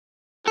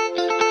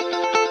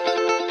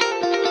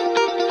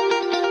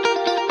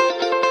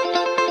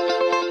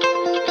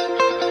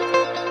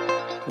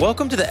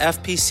Welcome to the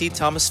FPC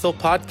Thomasville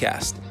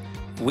podcast.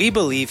 We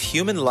believe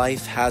human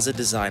life has a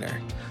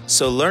designer,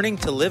 so learning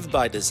to live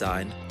by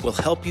design will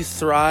help you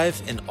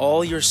thrive in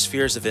all your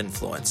spheres of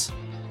influence.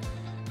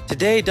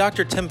 Today,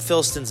 Dr. Tim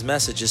Filston's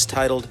message is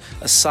titled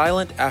A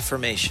Silent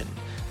Affirmation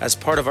as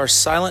part of our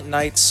Silent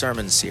Night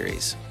sermon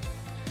series.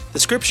 The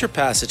scripture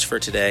passage for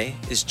today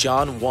is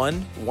John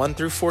 1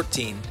 through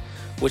 14,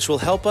 which will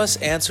help us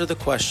answer the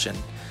question,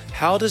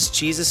 how does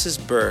Jesus'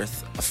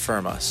 birth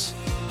affirm us?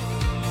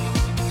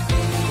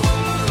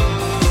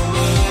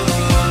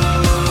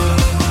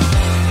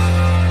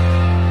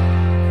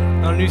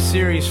 Our new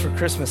series for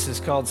Christmas is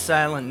called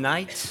Silent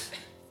Night.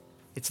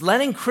 It's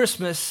letting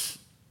Christmas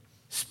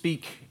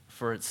speak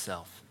for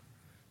itself.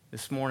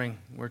 This morning,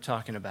 we're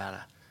talking about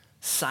a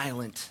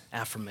silent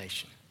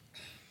affirmation.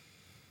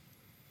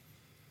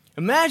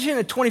 Imagine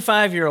a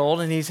 25-year-old,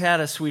 and he's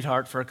had a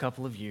sweetheart for a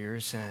couple of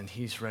years, and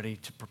he's ready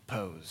to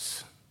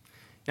propose.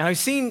 Now, he's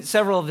seen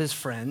several of his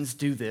friends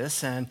do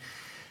this and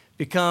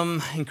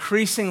become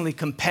increasingly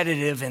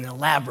competitive and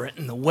elaborate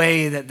in the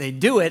way that they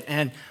do it,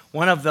 and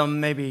one of them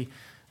maybe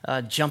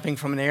jumping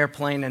from an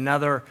airplane,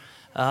 another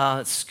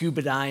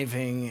scuba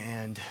diving,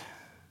 and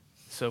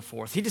so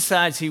forth. He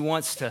decides he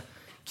wants to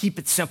keep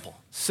it simple.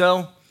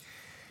 So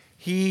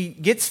he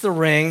gets the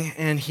ring,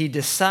 and he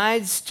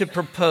decides to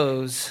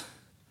propose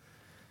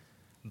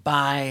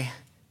by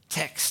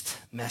text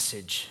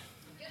message.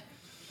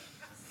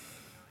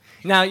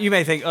 Now, you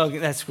may think, oh,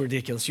 that's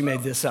ridiculous. You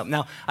made this up.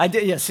 Now, I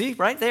did. Yeah, see,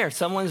 right there.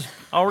 Someone's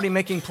already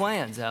making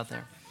plans out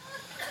there.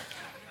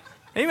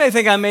 You may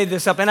think I made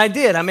this up, and I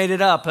did. I made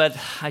it up, but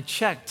I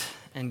checked,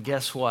 and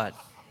guess what?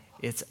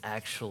 It's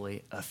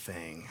actually a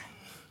thing.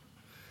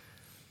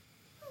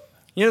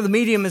 You know, the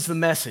medium is the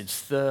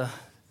message. The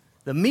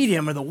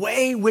medium, or the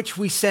way in which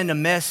we send a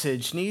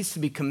message, needs to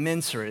be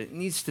commensurate. It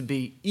needs to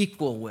be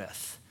equal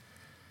with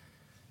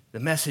the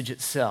message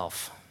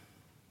itself.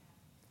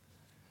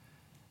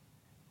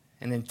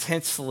 An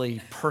intensely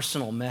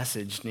personal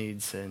message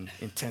needs an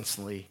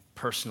intensely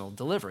personal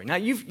delivery. Now,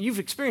 you've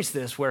experienced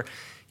this where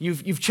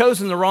you've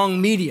chosen the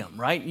wrong medium,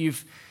 right?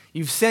 You've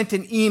sent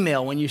an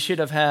email when you should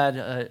have had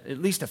at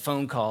least a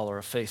phone call or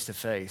a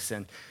face-to-face,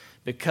 and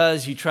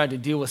because you tried to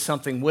deal with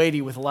something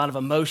weighty with a lot of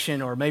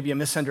emotion or maybe a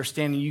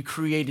misunderstanding, you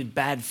created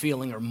bad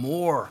feeling or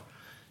more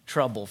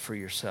trouble for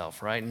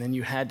yourself, right? And then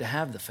you had to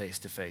have the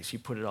face-to-face. You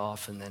put it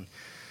off, and then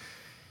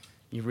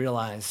you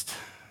realized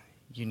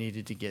you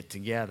needed to get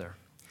together.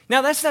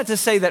 Now, that's not to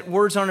say that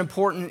words aren't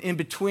important in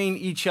between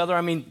each other.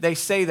 I mean, they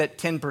say that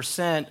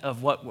 10%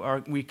 of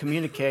what we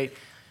communicate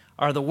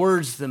are the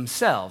words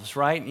themselves,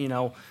 right? You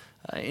know,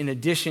 in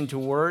addition to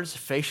words,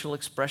 facial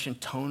expression,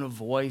 tone of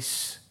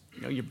voice,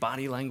 you know, your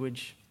body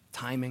language,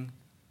 timing.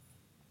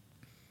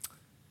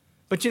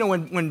 But, you know,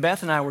 when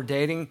Beth and I were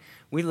dating,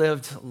 we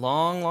lived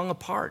long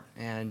apart,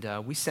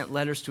 and we sent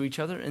letters to each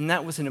other, and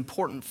that was an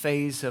important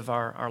phase of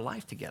our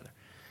life together.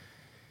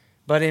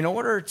 But in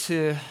order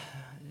to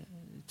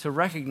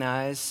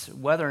recognize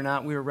whether or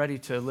not we were ready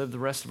to live the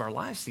rest of our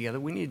lives together,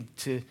 we needed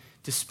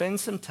to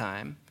spend some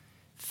time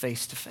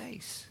face to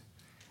face.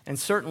 And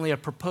certainly a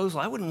proposal,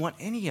 I wouldn't want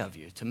any of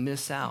you to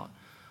miss out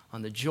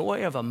on the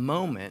joy of a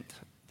moment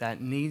that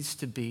needs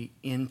to be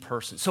in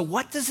person. So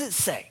what does it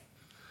say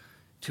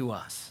to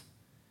us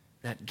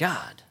that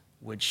God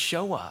would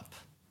show up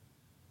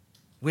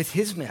with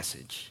his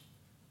message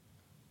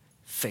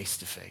face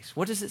to face?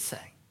 What does it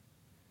say?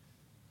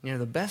 You know,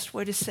 the best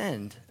way to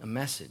send a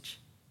message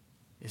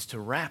is to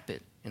wrap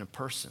it in a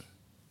person.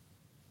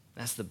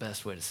 That's the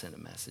best way to send a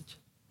message.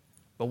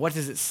 But what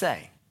does it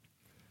say?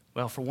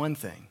 Well, for one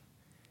thing,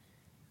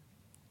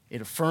 it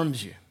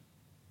affirms you.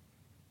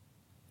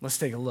 Let's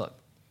take a look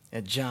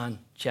at John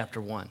chapter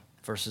 1,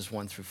 verses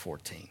 1 through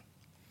 14.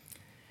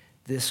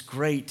 This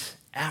great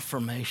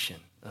affirmation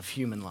of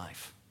human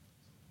life.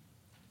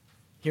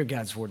 Hear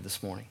God's word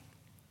this morning.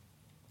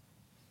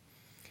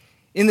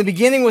 In the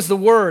beginning was the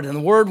Word, and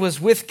the Word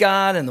was with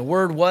God, and the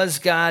Word was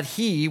God.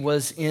 He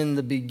was in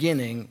the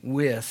beginning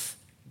with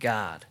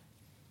God.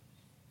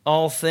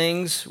 All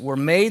things were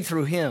made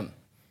through him,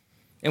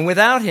 and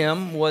without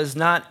him was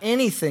not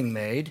anything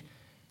made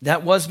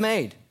that was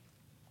made.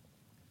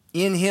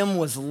 In him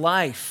was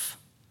life,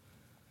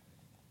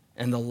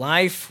 and the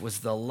life was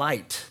the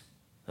light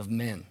of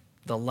men.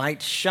 The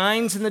light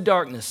shines in the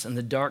darkness, and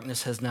the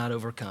darkness has not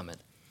overcome it.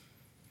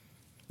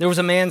 There was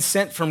a man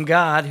sent from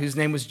God whose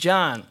name was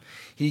John.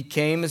 He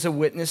came as a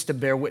witness to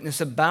bear witness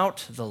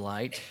about the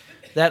light,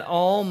 that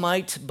all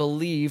might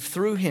believe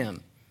through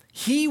him.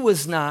 He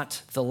was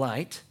not the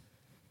light,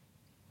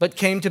 but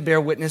came to bear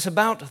witness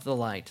about the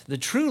light. The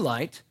true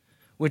light,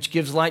 which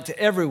gives light to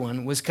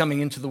everyone, was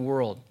coming into the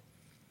world.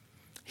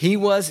 He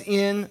was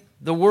in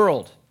the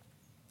world,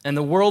 and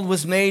the world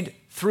was made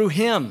through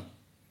him,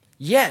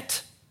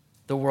 yet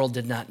the world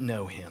did not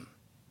know him.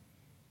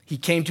 He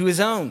came to his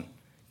own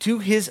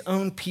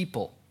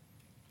people,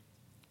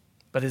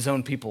 but his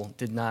own people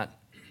did not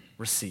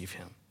receive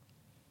him.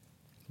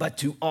 But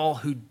to all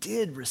who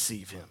did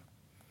receive him,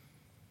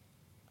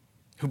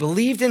 who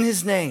believed in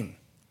his name,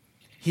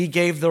 He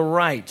gave the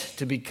right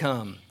to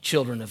become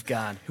children of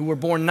God, who were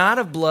born not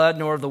of blood,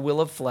 nor of the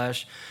will of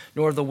flesh,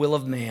 nor of the will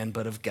of man,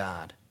 but of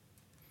God.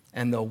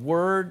 And the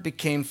Word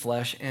became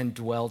flesh and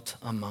dwelt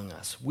among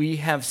us. We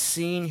have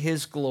seen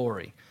his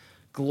glory,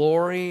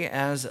 glory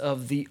as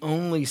of the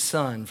only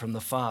Son from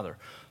the Father,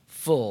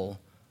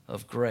 full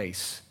of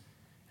grace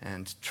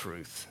and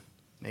truth.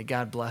 May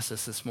God bless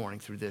us this morning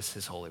through this,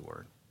 his holy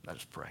word. Let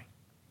us pray.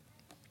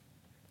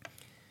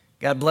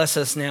 God bless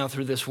us now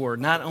through this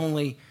word, not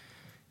only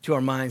to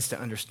our minds to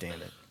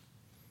understand it,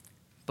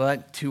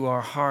 but to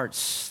our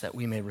hearts that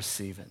we may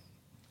receive it,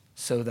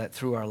 so that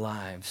through our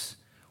lives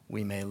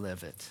we may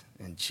live it.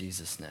 In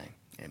Jesus' name,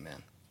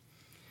 amen.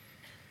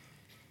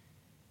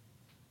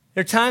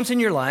 There are times in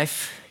your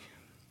life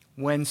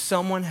when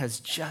someone has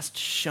just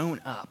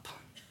shown up,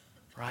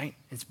 right?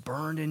 It's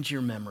burned into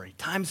your memory.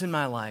 Times in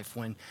my life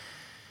when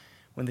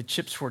the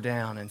chips were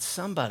down and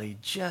somebody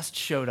just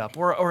showed up,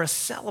 or a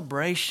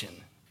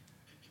celebration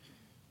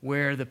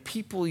where the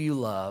people you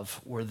love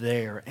were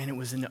there and it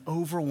was an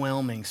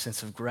overwhelming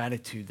sense of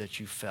gratitude that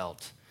you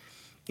felt.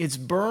 It's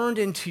burned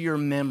into your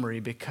memory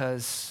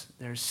because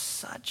there's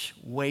such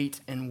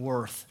weight and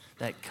worth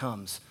that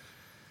comes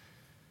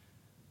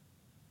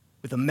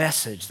with a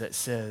message that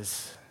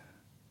says,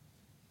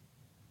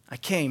 I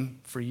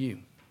came for you.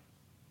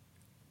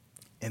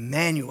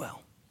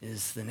 Emmanuel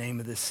is the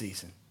name of this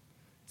season.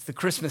 It's the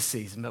Christmas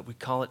season, but we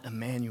call it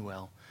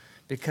Emmanuel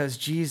because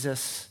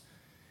Jesus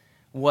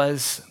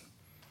was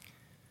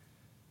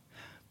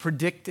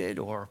predicted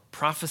or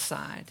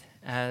prophesied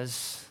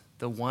as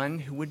the one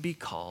who would be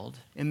called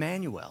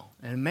Emmanuel.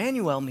 And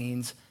Emmanuel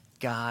means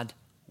God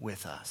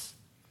with us.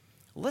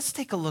 Let's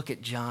take a look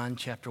at John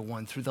chapter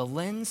 1 through the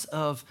lens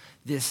of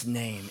this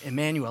name,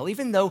 Emmanuel.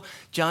 Even though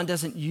John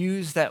doesn't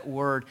use that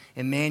word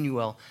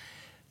Emmanuel,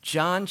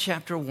 John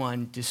chapter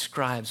 1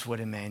 describes what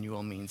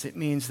Emmanuel means. It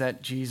means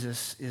that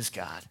Jesus is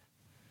God,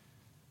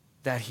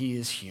 that he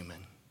is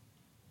human,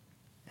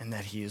 and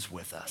that he is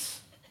with us.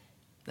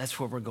 That's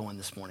where we're going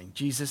this morning.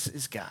 Jesus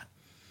is God.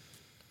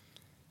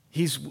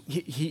 He's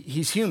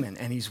human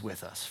and he's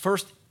with us.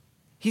 First,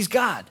 he's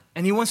God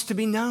and he wants to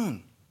be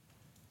known.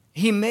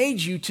 He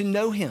made you to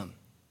know him.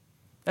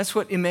 That's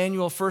what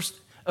Emmanuel first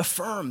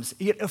affirms.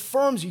 It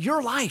affirms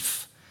your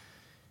life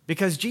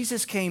because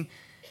Jesus came,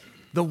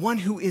 the one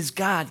who is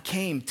God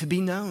came to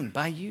be known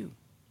by you.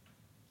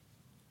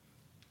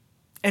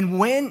 And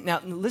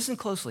now listen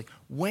closely,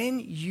 when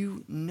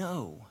you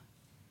know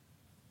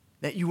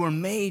that you were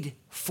made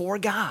for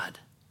God,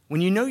 when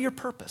you know your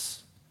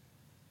purpose,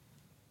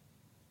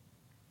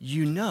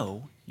 you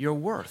know your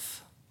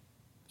worth.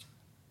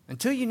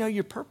 Until you know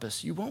your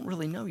purpose, you won't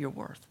really know your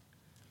worth.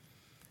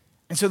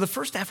 And so the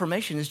first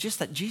affirmation is just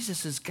that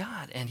Jesus is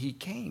God, and he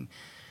came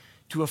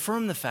to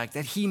affirm the fact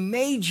that he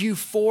made you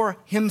for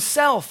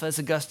himself, as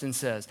Augustine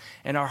says,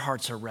 and our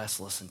hearts are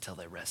restless until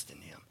they rest in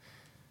him.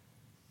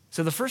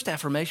 So the first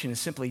affirmation is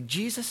simply,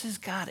 Jesus is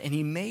God, and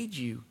he made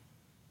you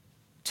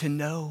to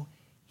know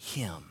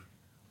him.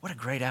 What a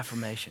great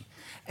affirmation.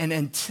 And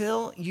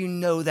until you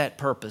know that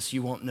purpose,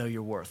 you won't know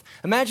your worth.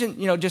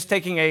 Imagine, just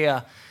taking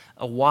a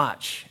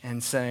watch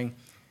and saying,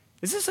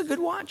 is this a good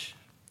watch?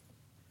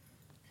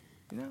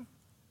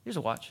 Here's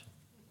a watch.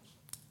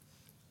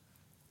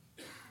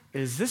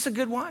 Is this a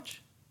good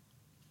watch?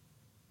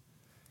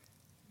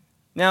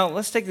 Now,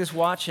 let's take this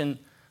watch and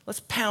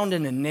let's pound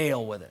in a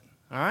nail with it,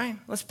 all right?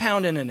 Let's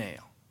pound in a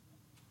nail.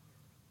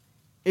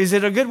 Is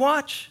it a good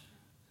watch?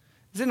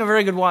 It's not a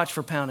very good watch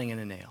for pounding in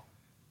a nail.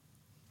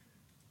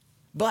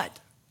 But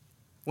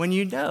when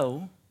you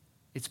know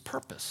its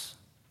purpose,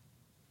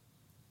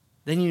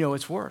 then you know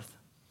its worth.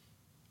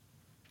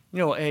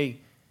 A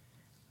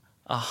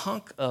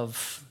hunk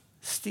of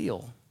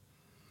steel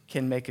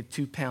can make a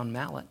 2-pound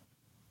mallet.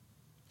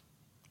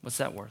 What's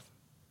that worth?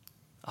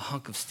 A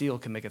hunk of steel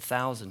can make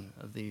 1,000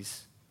 of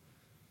these.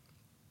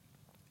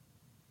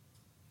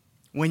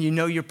 When you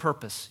know your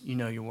purpose, you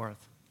know your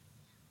worth.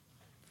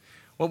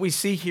 What we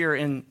see here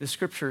in the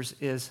scriptures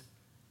is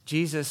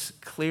Jesus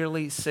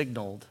clearly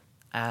signaled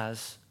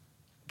as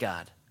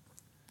God.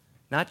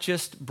 Not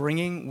just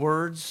bringing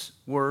words,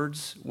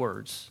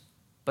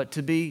 but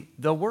to be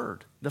the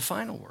Word, the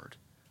final word.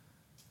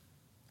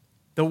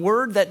 The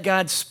word that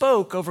God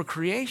spoke over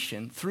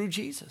creation through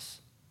Jesus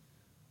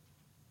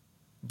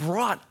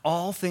brought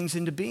all things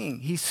into being.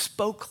 He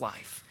spoke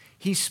life.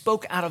 He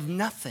spoke out of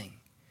nothing.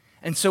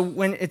 And so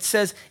when it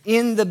says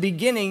in the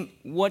beginning,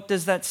 what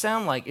does that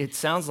sound like? It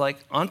sounds like,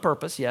 on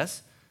purpose,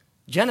 yes,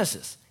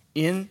 Genesis.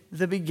 In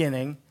the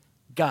beginning,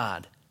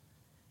 God.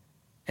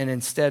 And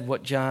instead,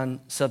 what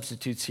John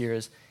substitutes here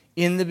is,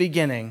 in the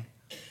beginning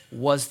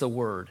was the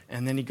Word.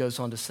 And then he goes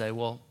on to say,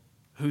 well,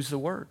 who's the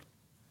Word?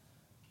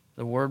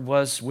 The Word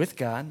was with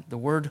God. The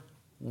Word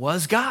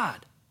was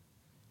God.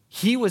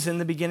 He was in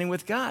the beginning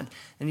with God.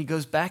 And he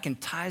goes back and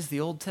ties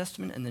the Old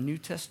Testament and the New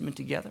Testament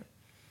together.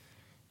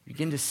 You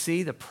begin to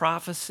see the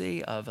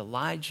prophecy of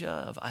Elijah,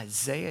 of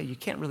Isaiah. You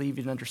can't really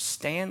even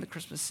understand the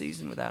Christmas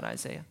season without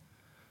Isaiah.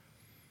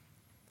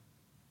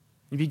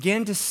 You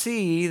begin to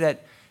see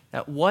that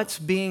that what's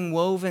being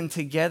woven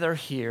together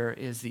here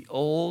is the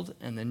Old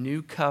and the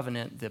New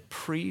Covenant, the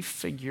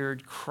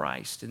prefigured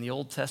Christ in the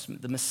Old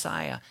Testament, the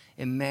Messiah,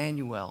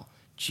 Emmanuel,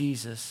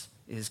 Jesus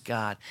is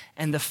God.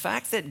 And the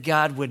fact that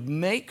God would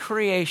make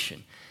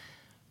creation,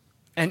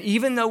 and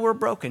even though we're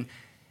broken,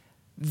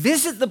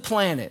 visit the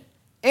planet,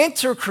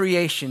 enter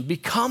creation,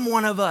 become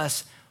one of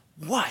us.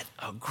 What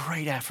a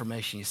great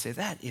affirmation. You say,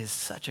 that is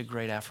such a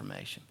great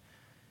affirmation.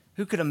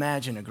 Who could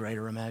imagine a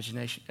greater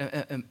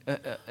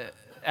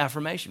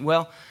affirmation?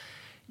 Well,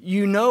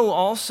 you know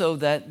also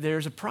that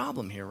there's a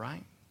problem here,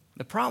 right?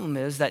 The problem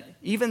is that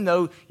even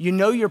though you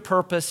know your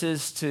purpose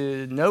is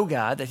to know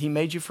God, that he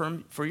made you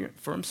for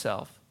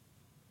himself,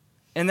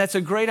 and that's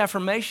a great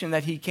affirmation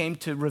that he came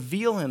to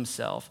reveal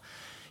himself,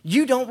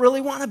 you don't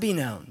really want to be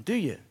known, do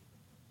you?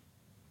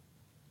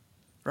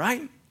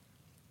 Right?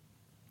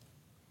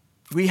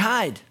 We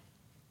hide.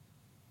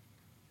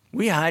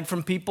 We hide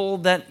from people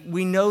that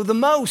we know the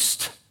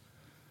most.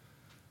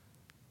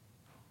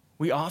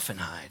 We often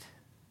hide.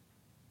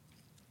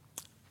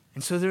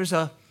 And so there's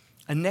a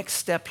next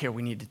step here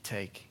we need to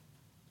take.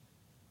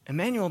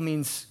 Emmanuel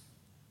means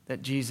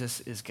that Jesus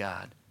is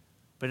God,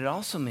 but it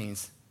also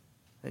means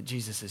that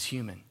Jesus is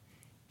human.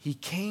 He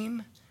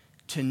came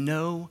to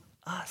know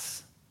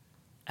us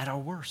at our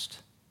worst.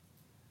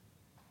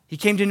 He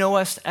came to know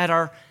us at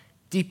our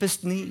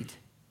deepest need.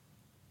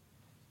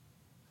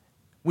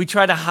 We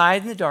try to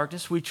hide in the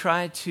darkness. We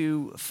try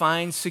to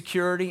find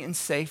security and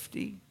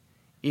safety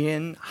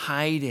in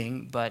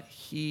hiding, but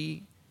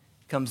he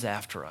comes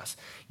after us.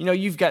 You know,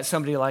 you've got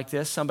somebody like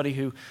this, somebody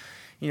who,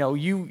 you know,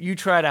 you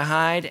try to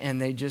hide and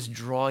they just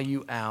draw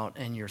you out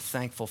and you're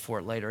thankful for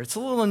it later. It's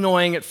a little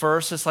annoying at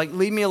first. It's like,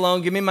 leave me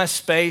alone, give me my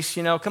space,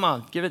 you know, come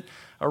on, give it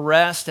a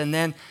rest. And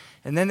then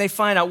they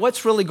find out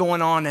what's really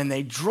going on and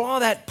they draw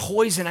that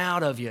poison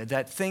out of you,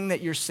 that thing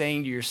that you're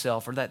saying to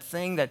yourself, or that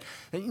thing that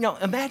you know,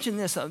 imagine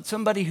this,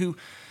 somebody who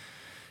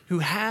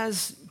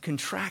has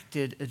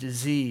contracted a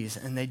disease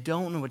and they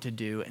don't know what to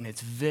do, and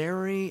it's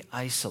very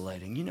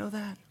isolating. You know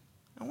that?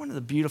 And one of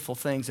the beautiful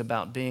things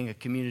about being a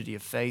community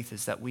of faith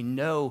is that we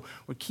know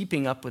we're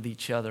keeping up with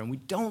each other and we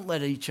don't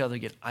let each other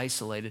get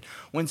isolated.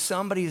 When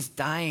somebody is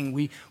dying,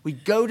 we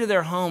go to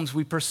their homes,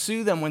 we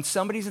pursue them. When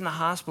somebody's in the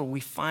hospital,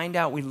 we find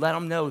out, we let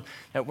them know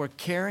that we're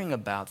caring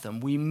about them.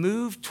 We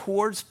move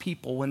towards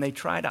people when they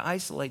try to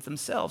isolate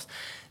themselves.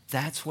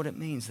 That's what it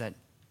means that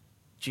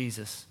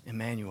Jesus,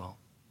 Emmanuel,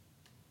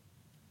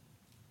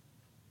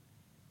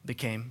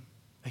 became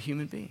a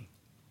human being.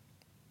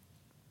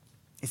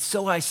 It's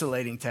so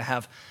isolating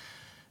to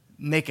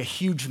make a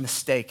huge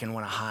mistake and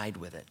want to hide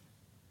with it.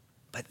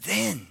 But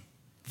then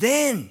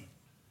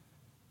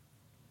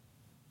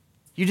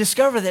you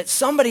discover that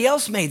somebody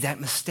else made that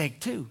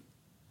mistake too.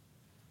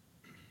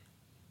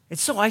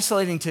 It's so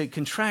isolating to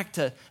contract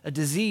a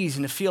disease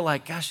and to feel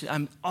like, gosh,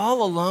 I'm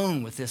all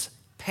alone with this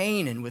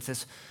pain and with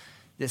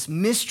this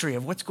mystery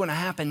of what's going to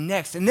happen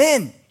next. And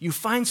then you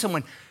find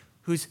someone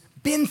who's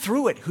been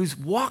through it, who's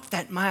walked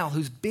that mile,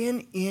 who's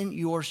been in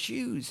your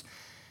shoes.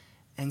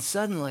 And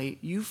suddenly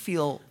you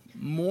feel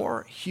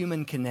more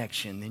human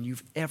connection than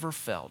you've ever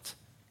felt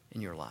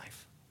in your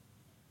life.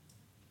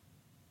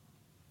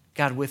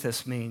 God with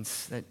us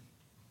means that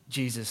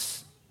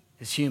Jesus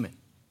is human.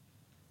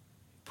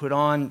 Put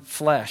on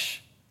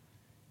flesh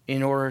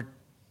in order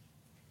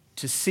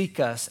to seek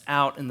us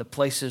out in the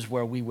places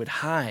where we would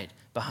hide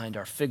behind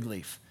our fig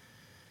leaf.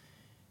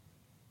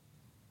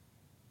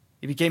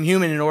 He became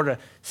human in order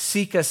to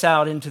seek us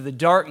out into the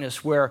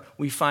darkness where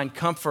we find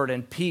comfort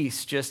and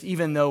peace. Just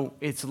even though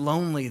it's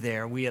lonely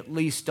there, we at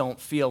least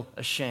don't feel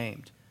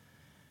ashamed.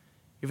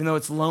 Even though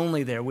it's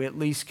lonely there, we at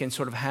least can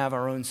sort of have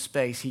our own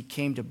space. He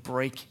came to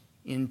break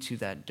into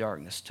that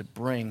darkness, to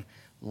bring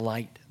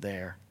light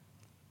there.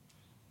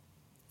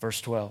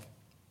 Verse 12.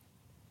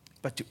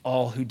 But to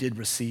all who did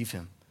receive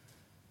him,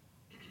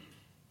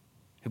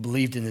 who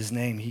believed in his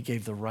name, he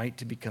gave the right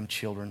to become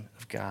children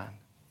of God.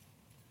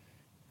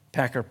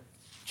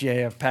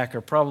 J.F.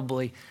 Packer,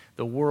 probably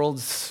the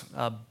world's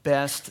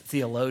best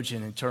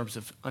theologian in terms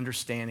of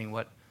understanding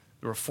what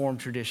the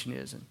Reformed tradition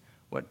is and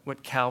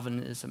what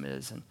Calvinism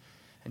is and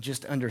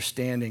just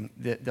understanding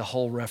the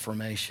whole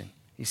Reformation.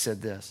 He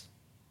said this,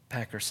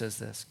 Packer says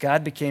this,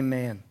 God became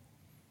man.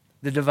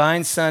 The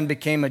divine Son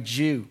became a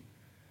Jew.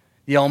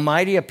 The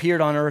Almighty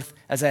appeared on earth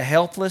as a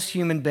helpless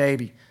human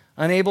baby,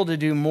 unable to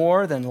do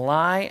more than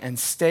lie and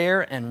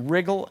stare and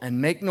wriggle and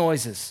make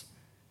noises,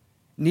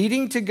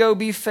 needing to go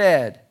be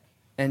fed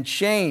and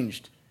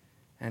changed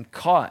and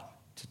caught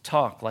to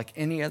talk like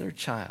any other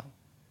child.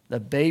 The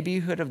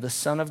babyhood of the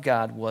Son of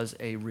God was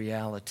a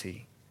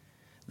reality.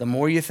 The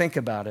more you think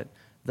about it,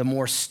 the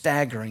more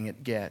staggering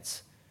it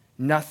gets.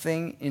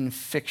 Nothing in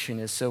fiction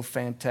is so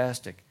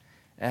fantastic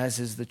as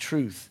is the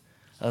truth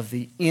of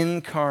the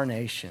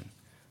incarnation.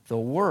 The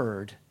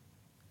Word,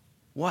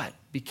 what?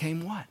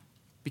 Became what?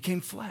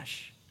 Became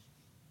flesh.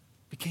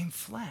 Became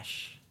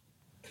flesh.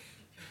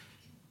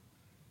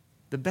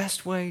 The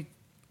best way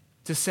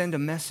to send a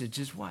message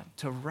is what?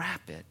 To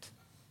wrap it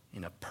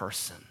in a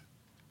person.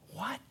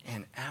 What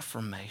an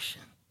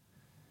affirmation.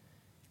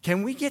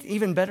 Can we get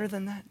even better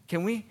than that?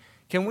 Can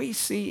we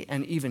see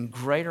an even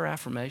greater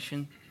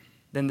affirmation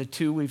than the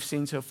two we've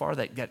seen so far,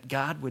 that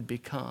God would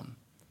become,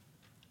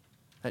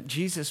 that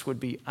Jesus would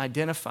be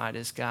identified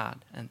as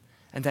God,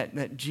 and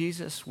that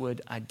Jesus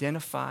would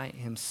identify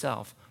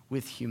himself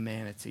with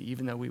humanity,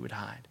 even though we would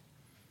hide,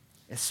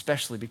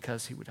 especially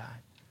because he would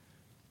hide?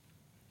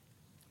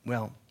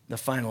 Well, the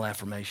final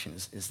affirmation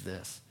is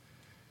this.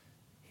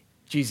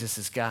 Jesus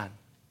is God.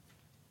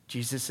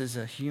 Jesus is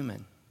a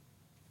human.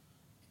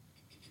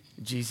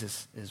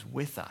 Jesus is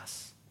with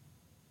us.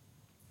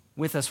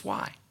 With us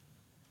why?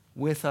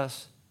 With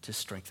us to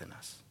strengthen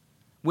us.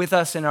 With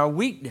us in our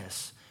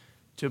weakness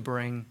to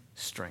bring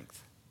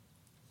strength.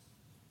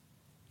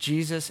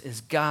 Jesus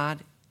is God,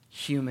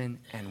 human,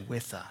 and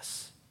with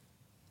us,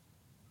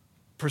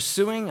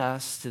 pursuing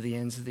us to the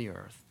ends of the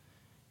earth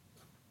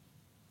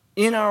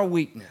in our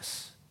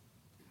weakness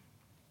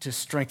to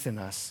strengthen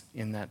us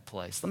in that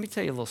place. Let me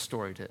tell you a little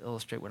story to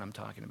illustrate what I'm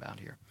talking about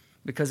here,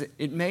 because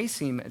it may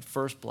seem at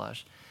first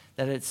blush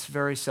that it's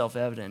very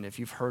self-evident if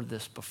you've heard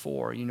this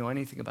before, you know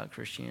anything about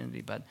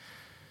Christianity, but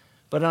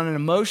on an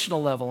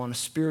emotional level, on a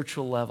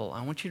spiritual level,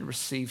 I want you to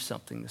receive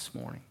something this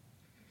morning.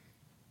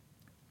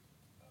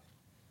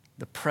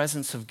 The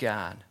presence of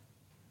God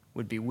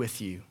would be with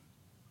you.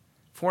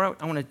 Before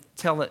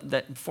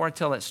I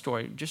tell that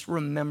story, just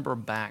remember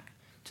back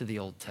to the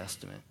Old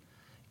Testament.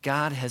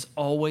 God has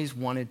always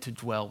wanted to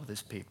dwell with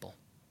his people.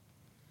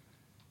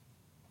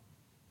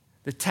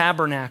 The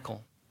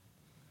tabernacle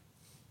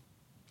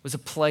was a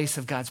place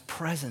of God's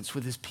presence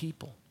with his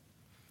people.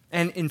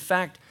 And in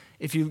fact,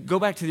 if you go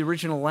back to the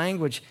original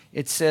language,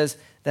 it says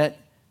that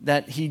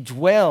he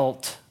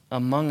dwelt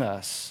among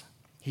us.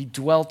 He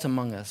dwelt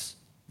among us,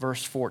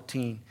 verse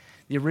 14.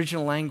 The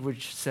original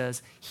language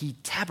says he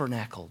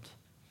tabernacled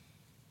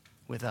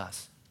with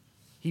us.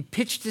 He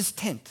pitched his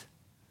tent.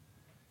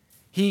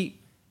 He,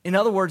 in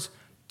other words,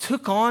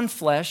 took on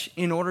flesh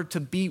in order to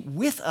be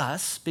with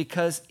us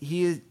because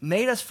he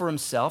made us for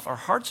himself. Our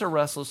hearts are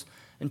restless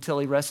until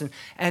he rests.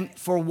 And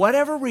for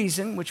whatever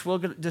reason, which we'll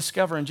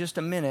discover in just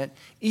a minute,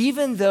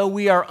 even though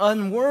we are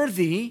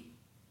unworthy,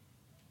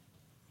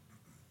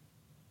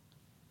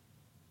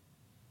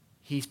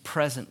 he's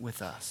present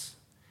with us.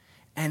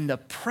 And the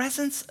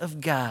presence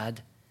of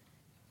God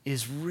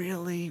is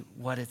really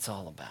what it's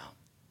all about.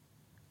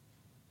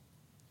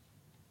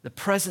 The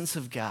presence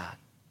of God.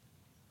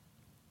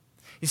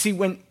 You see,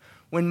 when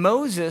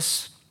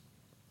Moses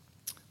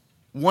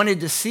wanted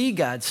to see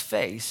God's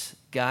face,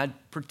 God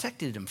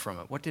protected him from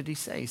it. What did he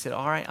say? He said,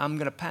 all right, I'm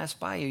going to pass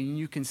by you, and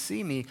you can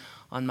see me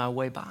on my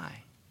way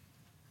by.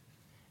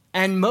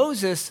 And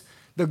Moses,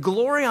 the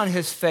glory on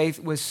his face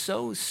was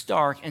so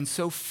stark and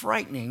so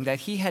frightening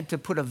that he had to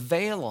put a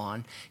veil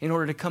on in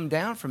order to come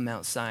down from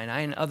Mount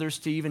Sinai, and others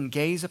to even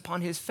gaze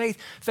upon his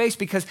face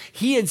because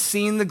he had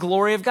seen the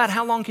glory of God.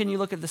 How long can you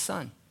look at the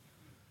sun?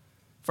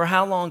 For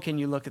how long can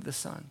you look at the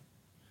sun?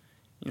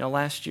 You know,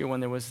 last year when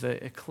there was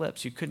the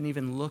eclipse, you couldn't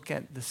even look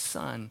at the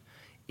sun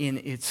in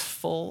its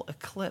full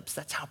eclipse.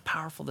 That's how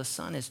powerful the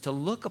sun is. To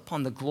look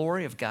upon the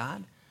glory of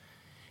God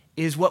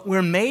is what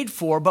we're made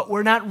for, but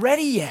we're not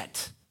ready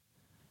yet.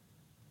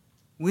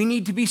 We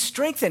need to be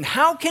strengthened.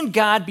 How can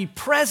God be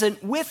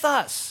present with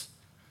us?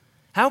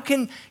 How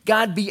can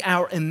God be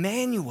our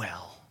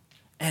Emmanuel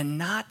and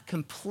not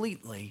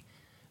completely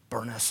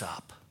burn us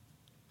up?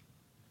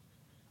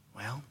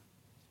 Well,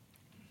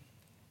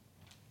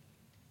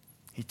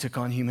 he took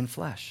on human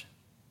flesh.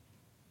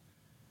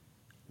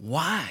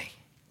 Why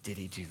did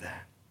he do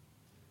that?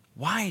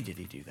 Why did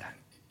he do that?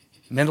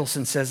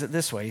 Mendelssohn says it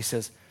this way. He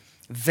says,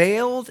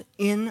 veiled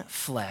in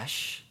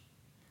flesh,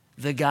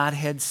 the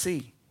Godhead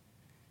see.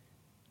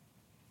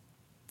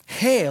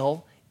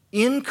 Hail,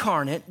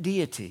 incarnate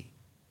deity,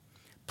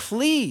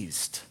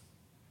 pleased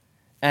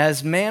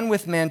as man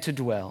with man to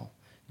dwell,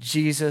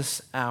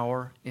 Jesus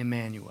our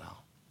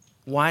Emmanuel.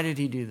 Why did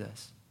he do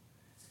this?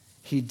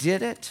 He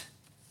did it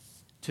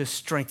to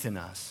strengthen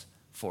us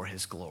for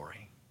his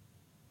glory.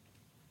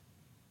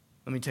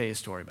 Let me tell you a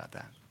story about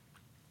that.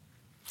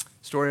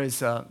 The story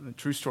is a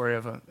true story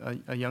of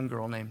a young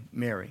girl named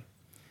Mary.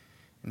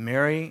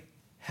 Mary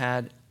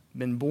had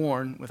been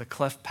born with a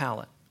cleft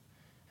palate,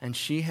 and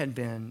she had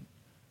been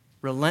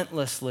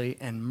relentlessly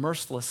and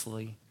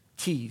mercilessly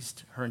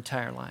teased her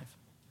entire life.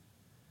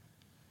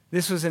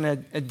 This was in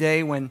a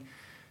day when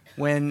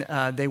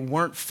they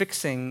weren't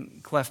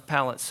fixing cleft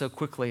palates so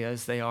quickly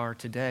as they are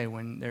today,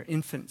 when they're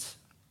infants.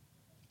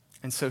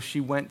 And so she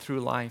went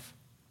through life,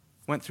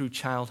 went through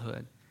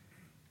childhood,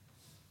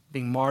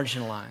 being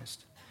marginalized,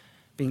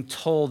 being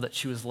told that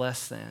she was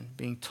less than,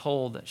 being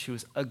told that she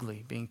was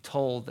ugly, being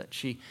told that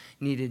she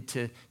needed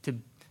to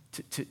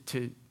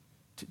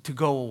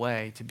go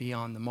away, to be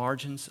on the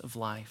margins of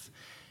life.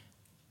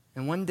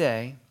 And one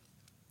day,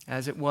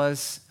 as it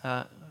was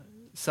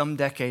some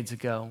decades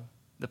ago,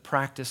 the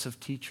practice of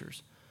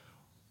teachers,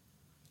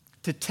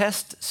 to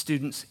test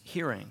students'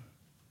 hearing.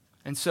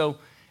 And so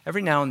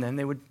every now and then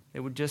they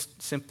would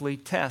just simply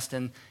test,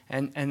 and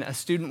a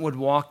student would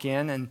walk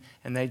in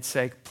and they'd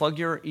say, plug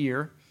your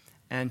ear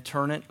and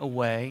turn it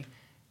away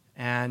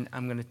and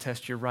I'm going to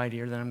test your right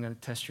ear, then I'm going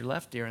to test your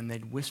left ear, and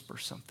they'd whisper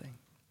something.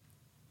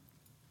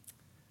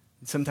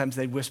 And sometimes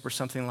they'd whisper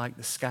something like,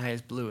 the sky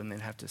is blue, and they'd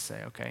have to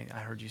say, okay, I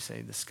heard you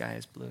say the sky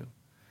is blue.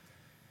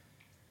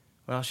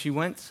 Well, she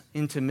went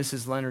into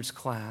Mrs. Leonard's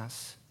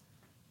class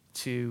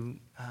to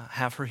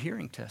have her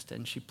hearing tested,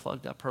 and she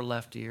plugged up her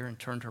left ear and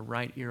turned her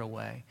right ear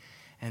away,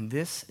 and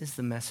this is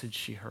the message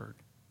she heard.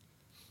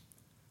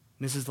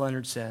 Mrs.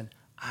 Leonard said,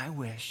 I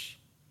wish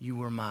you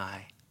were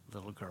my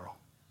little girl.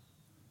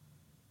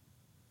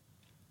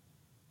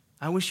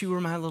 I wish you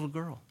were my little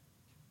girl.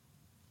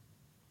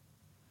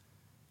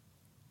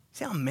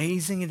 See how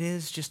amazing it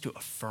is just to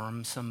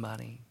affirm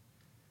somebody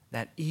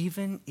that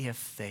even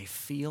if they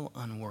feel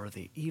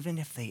unworthy, even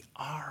if they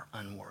are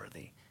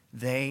unworthy,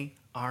 they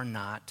are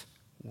not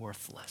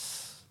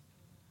worthless.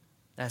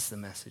 That's the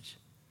message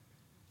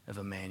of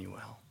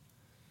Emmanuel.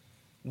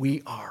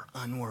 We are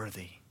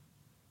unworthy,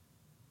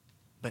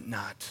 but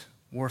not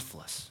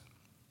worthless.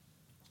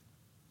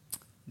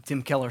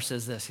 Tim Keller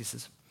says this. He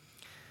says,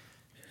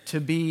 to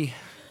be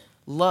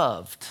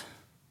loved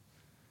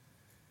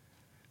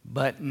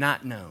but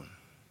not known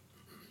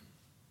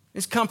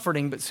is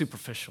comforting but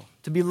superficial.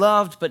 To be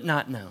loved but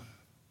not known,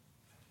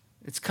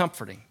 it's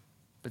comforting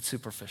but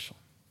superficial.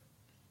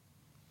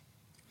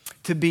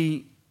 To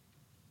be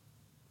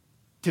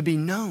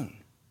known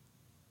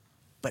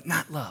but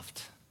not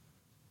loved,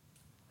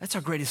 that's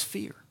our greatest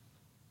fear.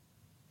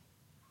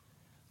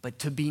 But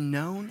to be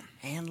known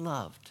and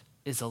loved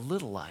is a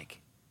little like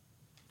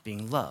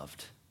being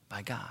loved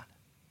by God.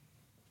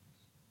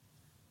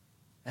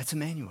 That's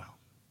Emmanuel.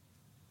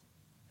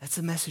 That's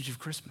the message of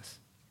Christmas.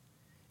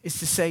 It's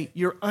to say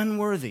you're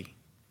unworthy,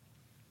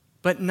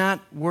 but not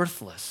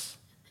worthless.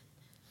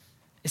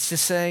 It's to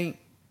say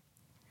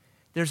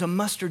there's a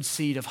mustard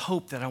seed of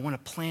hope that I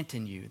want to plant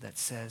in you that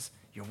says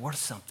you're worth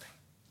something.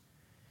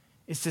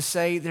 It's to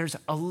say there's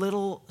a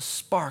little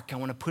spark I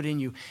want to put in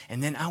you,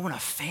 and then I want to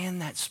fan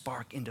that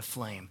spark into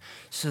flame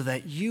so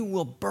that you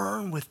will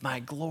burn with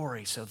my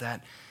glory, so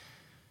that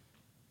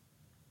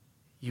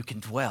you can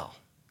dwell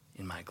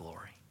in my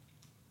glory.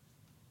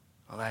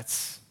 Well,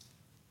 that's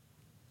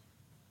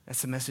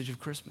the message of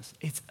Christmas.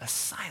 It's a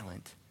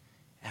silent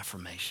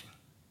affirmation.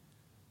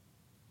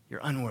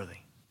 You're unworthy,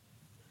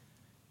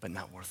 but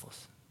not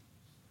worthless.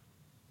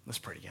 Let's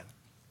pray together.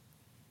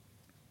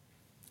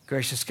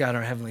 Gracious God,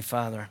 our Heavenly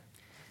Father,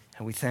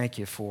 and we thank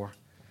you for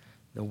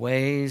the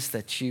ways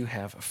that you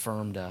have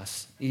affirmed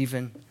us,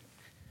 even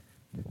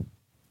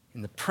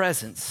in the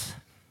presence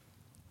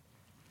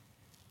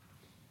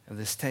of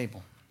this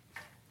table,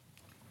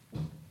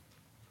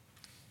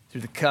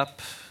 through the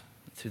cup,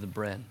 through the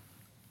bread.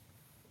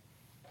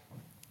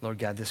 Lord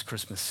God, this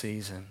Christmas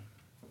season,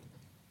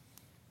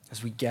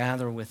 as we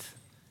gather with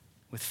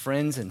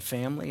friends and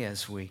family,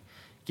 as we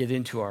get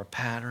into our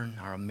pattern,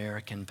 our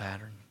American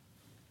pattern,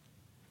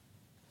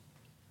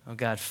 oh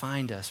God,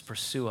 find us,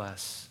 pursue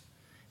us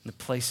in the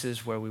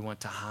places where we want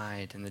to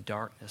hide, in the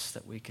darkness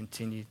that we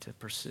continue to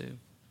pursue.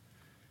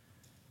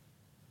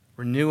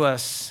 Renew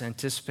us,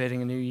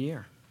 anticipating a new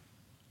year,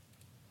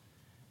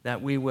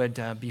 that we would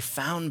be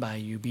found by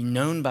you, be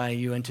known by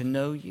you, and to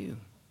know you.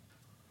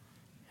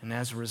 And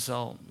as a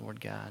result,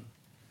 Lord God,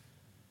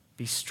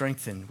 be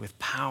strengthened with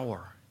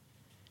power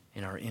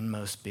in our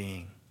inmost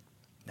being,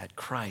 that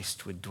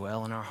Christ would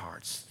dwell in our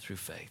hearts through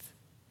faith.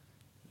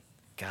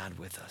 God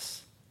with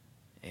us.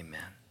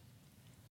 Amen.